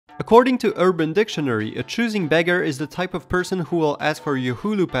According to Urban Dictionary, a choosing beggar is the type of person who will ask for your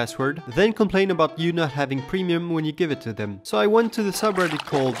Hulu password, then complain about you not having premium when you give it to them. So I went to the subreddit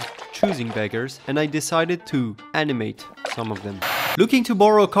called Choosing Beggars and I decided to animate some of them. Looking to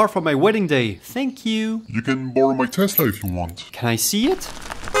borrow a car for my wedding day. Thank you. You can borrow my Tesla if you want. Can I see it?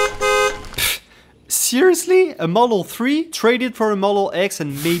 Seriously? A Model 3? Trade it for a Model X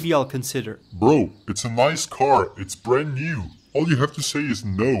and maybe I'll consider. Bro, it's a nice car. It's brand new. All you have to say is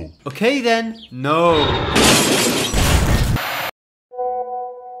no. Okay then, no.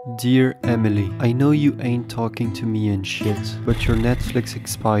 Dear Emily, I know you ain't talking to me and shit, but your Netflix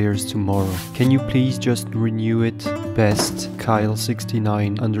expires tomorrow. Can you please just renew it? Best,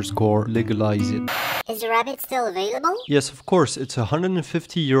 Kyle69_ legalize it. Is the rabbit still available? Yes, of course, it's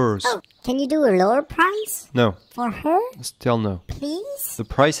 150 euros. Oh, can you do a lower price? No. For her? Still no. Please? The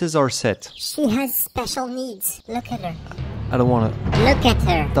prices are set. She has special needs. Look at her. I don't wanna... Look at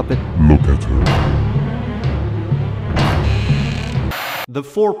her. Stop it. Look at her. The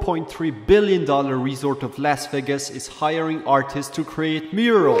 $4.3 billion resort of Las Vegas is hiring artists to create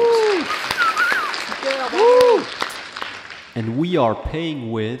murals. Woo! And we are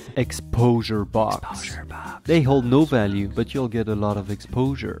paying with exposure box. They hold no value, but you'll get a lot of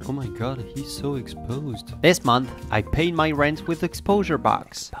exposure. Oh my god, he's so exposed. This month, I paid my rent with exposure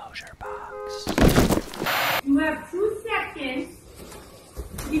box. Exposure box. You have 2 seconds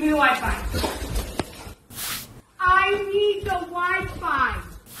to give me the Wi-Fi. I need the Wi-Fi.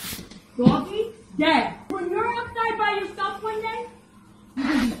 Doggy, dead. When you're outside by yourself one day, you're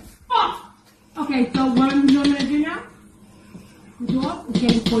gonna be fucked. Okay, so what I'm gonna do now? The dog is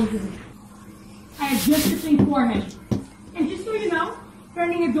getting poisoned. I have just the thing for him. And just so you know,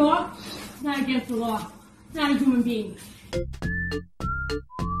 turning a dog is not against the law. It's not a human being.